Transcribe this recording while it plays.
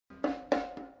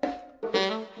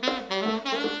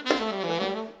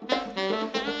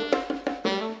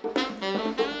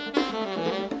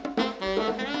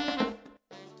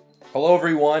Hello,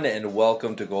 everyone, and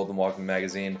welcome to Golden Walkman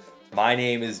Magazine. My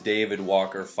name is David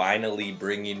Walker, finally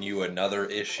bringing you another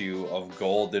issue of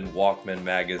Golden Walkman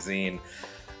Magazine,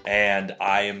 and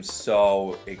I am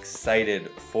so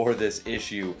excited for this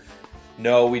issue.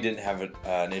 No, we didn't have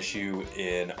an issue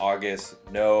in August.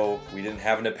 No, we didn't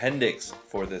have an appendix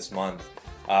for this month,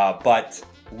 but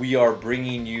we are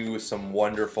bringing you some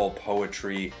wonderful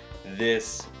poetry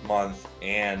this month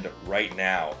and right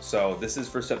now. So this is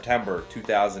for September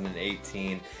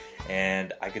 2018,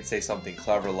 and I could say something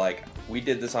clever like, we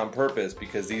did this on purpose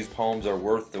because these poems are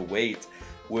worth the wait,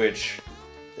 which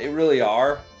they really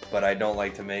are, but I don't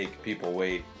like to make people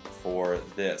wait for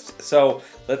this. So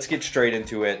let's get straight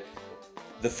into it.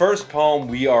 The first poem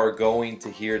we are going to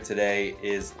hear today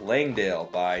is Langdale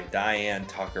by Diane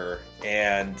Tucker,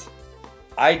 and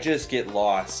I just get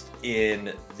lost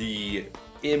in the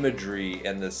imagery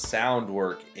and the sound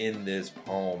work in this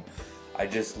poem. I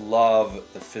just love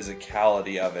the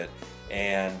physicality of it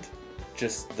and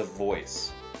just the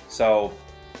voice. So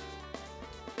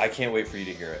I can't wait for you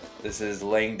to hear it. This is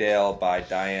Langdale by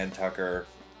Diane Tucker.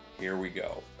 Here we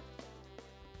go.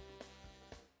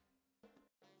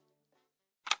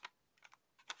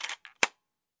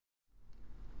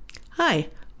 Hi,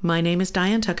 my name is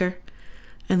Diane Tucker,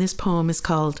 and this poem is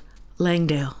called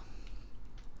Langdale.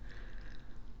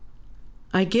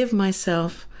 I give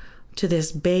myself to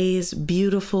this bay's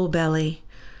beautiful belly,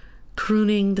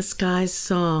 crooning the sky's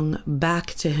song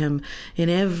back to him in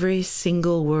every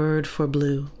single word for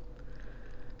blue.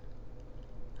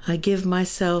 I give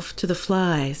myself to the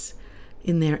flies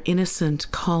in their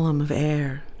innocent column of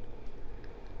air.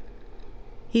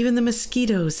 Even the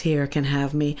mosquitoes here can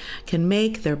have me, can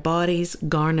make their bodies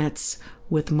garnets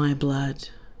with my blood.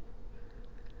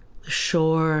 The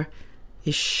shore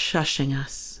is shushing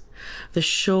us. The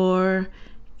shore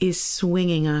is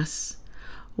swinging us.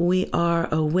 We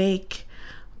are awake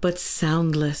but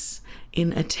soundless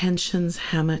in attention's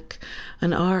hammock,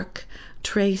 an arc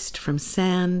traced from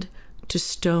sand to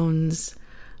stones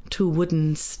to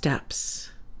wooden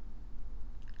steps.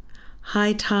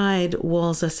 High tide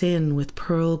walls us in with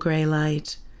pearl gray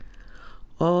light.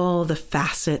 All the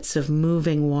facets of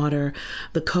moving water,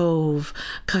 the cove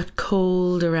cut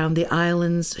cold around the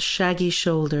island's shaggy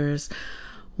shoulders,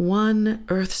 one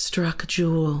earth-struck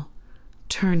jewel,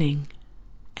 turning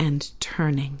and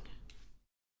turning.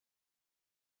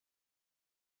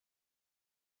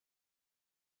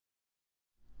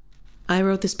 I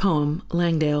wrote this poem,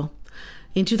 Langdale,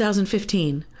 in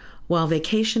 2015 while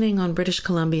vacationing on British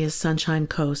Columbia's Sunshine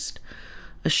Coast,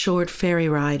 a short ferry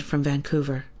ride from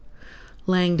Vancouver.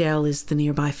 Langdale is the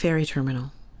nearby ferry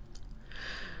terminal.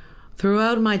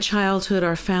 Throughout my childhood,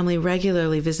 our family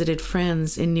regularly visited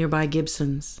friends in nearby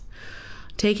Gibsons,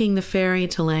 taking the ferry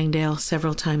to Langdale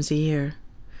several times a year.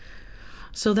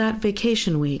 So that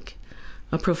vacation week,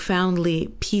 a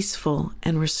profoundly peaceful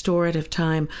and restorative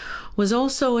time, was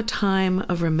also a time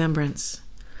of remembrance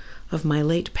of my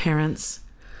late parents,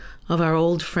 of our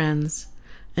old friends,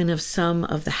 and of some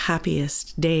of the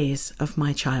happiest days of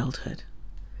my childhood.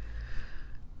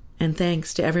 And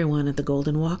thanks to everyone at the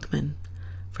Golden Walkman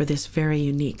for this very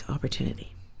unique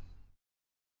opportunity.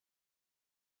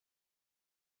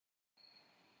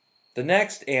 The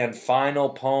next and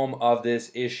final poem of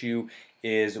this issue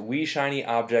is We Shiny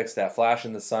Objects That Flash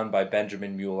in the Sun by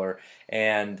Benjamin Mueller.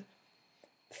 And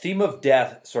theme of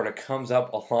death sort of comes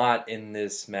up a lot in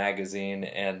this magazine,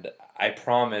 and I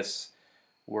promise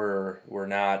we're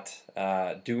not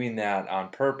doing that on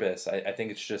purpose. I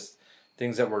think it's just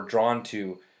things that we're drawn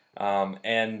to.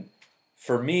 And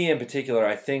for me in particular,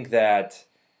 I think that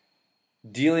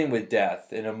dealing with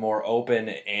death in a more open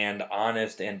and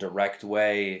honest and direct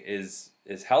way is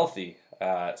healthy.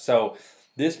 So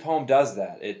this poem does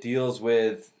that. It deals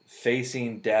with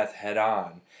facing death head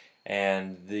on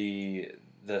and the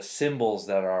symbols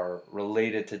that are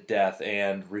related to death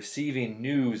and receiving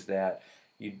news that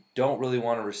you don't really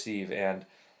want to receive, and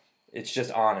it's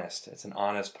just honest. It's an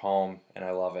honest poem, and I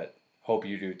love it. Hope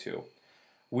you do too.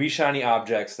 We Shiny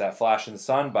Objects That Flash in the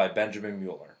Sun by Benjamin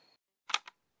Mueller.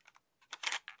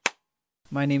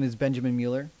 My name is Benjamin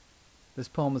Mueller. This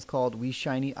poem is called We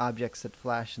Shiny Objects That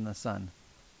Flash in the Sun.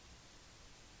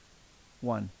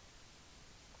 1.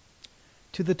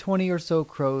 To the 20 or so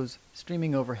crows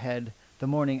streaming overhead the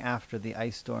morning after the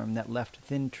ice storm that left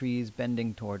thin trees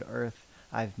bending toward earth,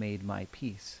 I've made my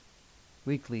peace.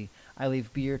 Weekly, I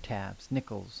leave beer tabs,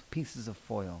 nickels, pieces of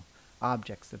foil,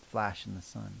 objects that flash in the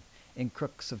sun, in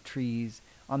crooks of trees,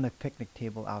 on the picnic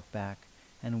table out back,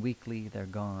 and weekly they're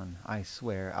gone. I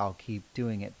swear I'll keep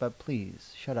doing it, but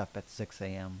please, shut up at 6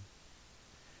 a.m.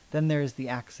 Then there's the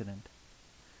accident.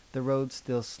 The road's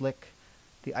still slick,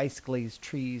 the ice-glazed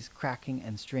trees cracking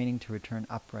and straining to return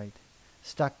upright.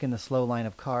 Stuck in the slow line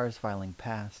of cars filing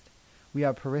past, we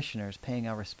are parishioners paying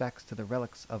our respects to the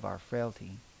relics of our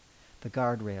frailty. The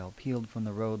guardrail peeled from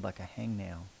the road like a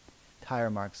hangnail, tire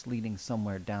marks leading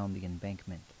somewhere down the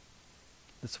embankment.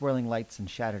 The swirling lights and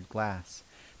shattered glass,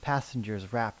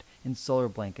 passengers wrapped in solar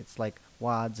blankets like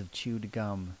wads of chewed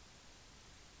gum.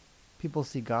 People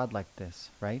see God like this,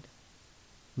 right?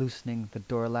 Loosening the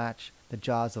door latch the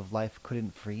jaws of life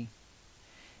couldn't free.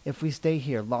 If we stay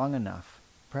here long enough,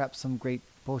 perhaps some great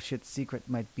bullshit secret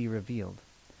might be revealed.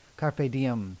 Carpe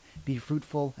diem, be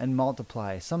fruitful and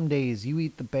multiply. Some days you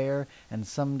eat the bear, and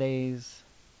some days...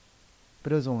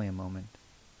 But it was only a moment.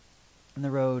 And the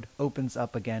road opens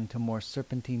up again to more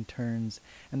serpentine turns,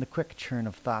 and the quick churn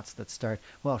of thoughts that start,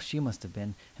 well, she must have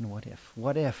been, and what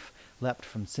if, leapt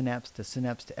from synapse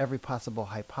to every possible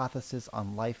hypothesis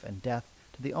on life and death,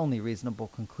 to the only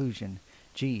reasonable conclusion,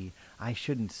 gee, I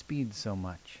shouldn't speed so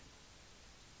much.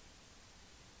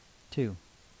 2.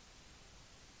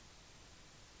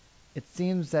 It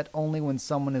seems that only when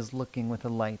someone is looking with a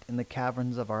light in the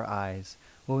caverns of our eyes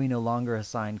will we no longer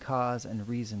assign cause and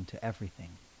reason to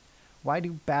everything. Why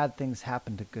do bad things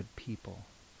happen to good people?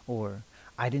 Or,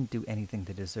 I didn't do anything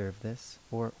to deserve this.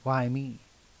 Or, why me?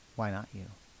 Why not you?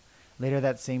 Later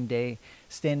that same day,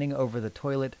 standing over the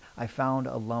toilet, I found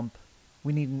a lump.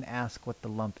 We needn't ask what the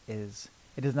lump is.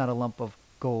 It is not a lump of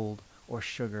gold or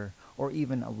sugar or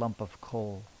even a lump of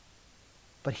coal.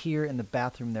 But here in the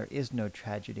bathroom there is no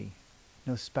tragedy,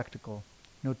 no spectacle,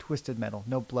 no twisted metal,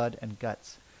 no blood and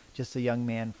guts, just a young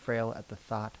man frail at the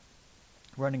thought,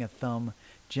 running a thumb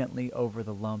gently over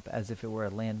the lump as if it were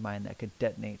a landmine that could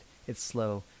detonate its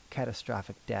slow,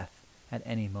 catastrophic death at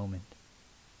any moment.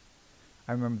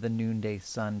 I remember the noonday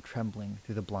sun trembling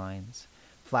through the blinds,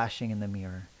 flashing in the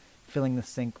mirror, filling the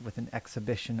sink with an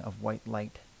exhibition of white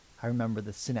light. I remember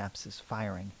the synapses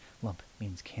firing. Lump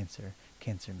means cancer,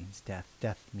 cancer means death,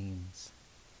 death means...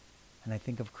 And I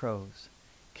think of crows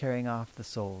carrying off the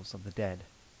souls of the dead.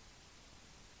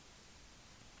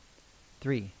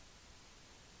 3.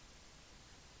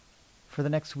 For the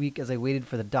next week, as I waited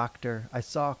for the doctor, I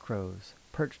saw crows,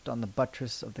 perched on the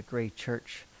buttress of the gray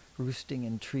church, roosting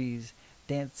in trees,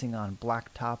 dancing on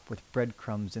blacktop with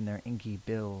breadcrumbs in their inky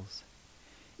bills.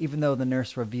 Even though the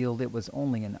nurse revealed it was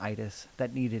only an itis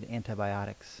that needed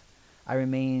antibiotics, I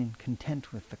remained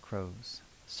content with the crows,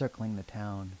 circling the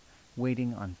town,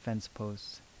 waiting on fence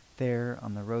posts, there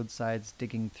on the roadsides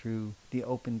digging through the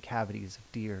open cavities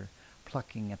of deer,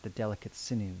 plucking at the delicate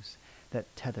sinews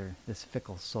that tether this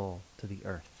fickle soul to the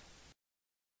earth.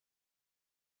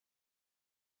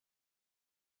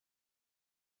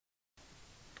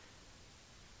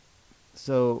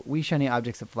 So, We Shiny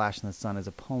Objects That Flash in the Sun is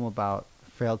a poem about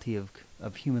frailty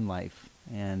of human life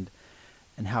and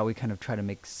how we kind of try to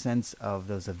make sense of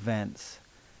those events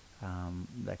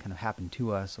that kind of happen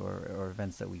to us or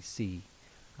events that we see.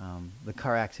 The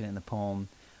car accident in the poem,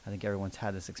 I think everyone's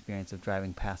had this experience of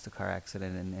driving past a car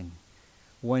accident and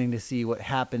wanting to see what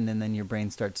happened, and then your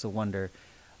brain starts to wonder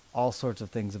all sorts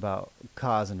of things about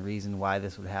cause and reason, why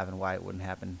this would happen, why it wouldn't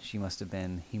happen. She must have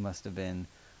been, he must have been.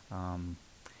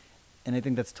 And I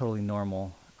think that's totally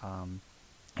normal.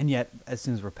 And yet, as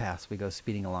soon as we're past, we go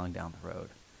speeding along down the road.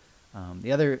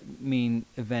 The other main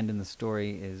event in the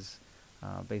story is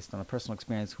based on a personal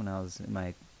experience when I was in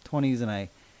my 20s and I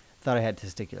thought I had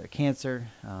testicular cancer.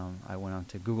 I went on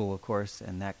to Google, of course,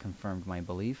 and that confirmed my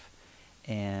belief.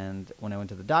 And when I went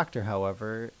to the doctor,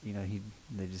 however,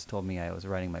 they just told me I was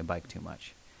riding my bike too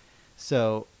much.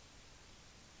 So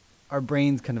our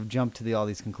brains kind of jump to all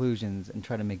these conclusions and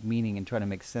try to make meaning and try to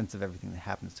make sense of everything that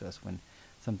happens to us when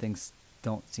some things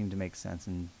don't seem to make sense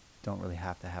and don't really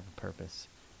have to have a purpose.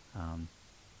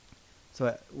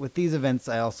 So with these events,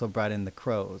 I also brought in the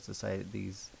crows,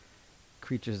 these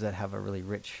creatures that have a really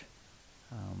rich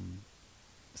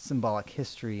symbolic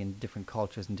history in different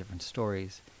cultures and different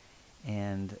stories.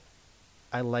 And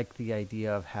I like the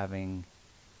idea of having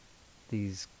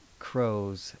these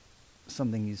crows,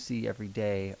 something you see every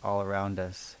day all around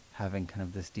us, having kind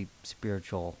of this deep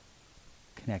spiritual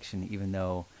connection, even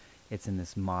though it's in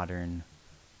this modern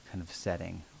kind of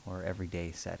setting or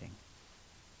everyday setting.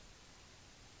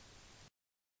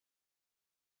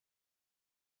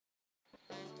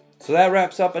 So that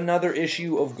wraps up another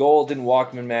issue of Golden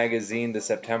Walkman Magazine, the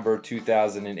September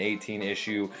 2018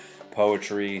 issue.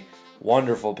 Poetry,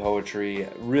 wonderful poetry.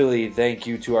 Really, thank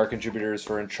you to our contributors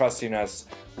for entrusting us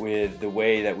with the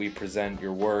way that we present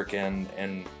your work, and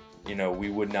we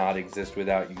would not exist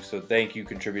without you. So thank you,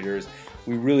 contributors.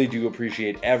 We really do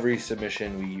appreciate every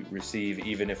submission we receive,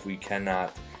 even if we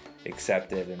cannot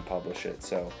accept it and publish it.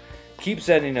 So keep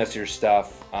sending us your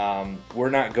stuff. We're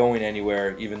not going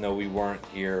anywhere, even though we weren't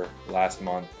here last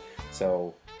month.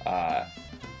 So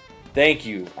thank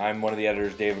you. I'm one of the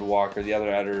editors, David Walker. The other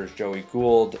editor is Joey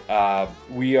Gould.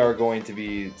 We are going to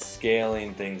be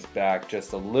scaling things back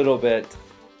just a little bit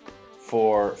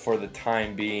for the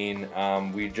time being.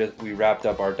 We wrapped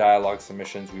up our dialogue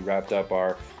submissions. We wrapped up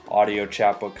our audio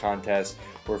chapbook contest.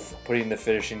 We're putting the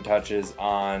finishing touches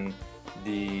on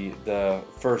the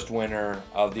first winner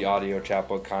of the audio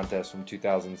chapbook contest from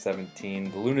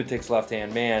 2017, The Lunatic's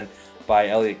Left-Hand Man by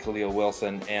Elliot Khalil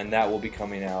Wilson, and that will be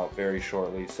coming out very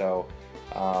shortly. So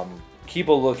keep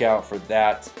a lookout for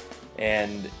that,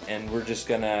 and we're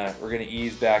gonna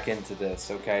ease back into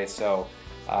this. Okay, so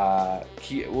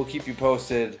we'll keep you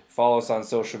posted. Follow us on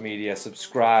social media.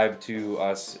 Subscribe to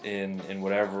us in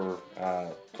whatever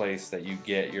place that you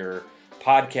get your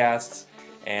podcasts,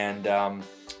 and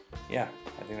yeah,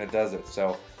 I think that does it.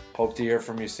 So hope to hear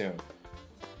from you soon.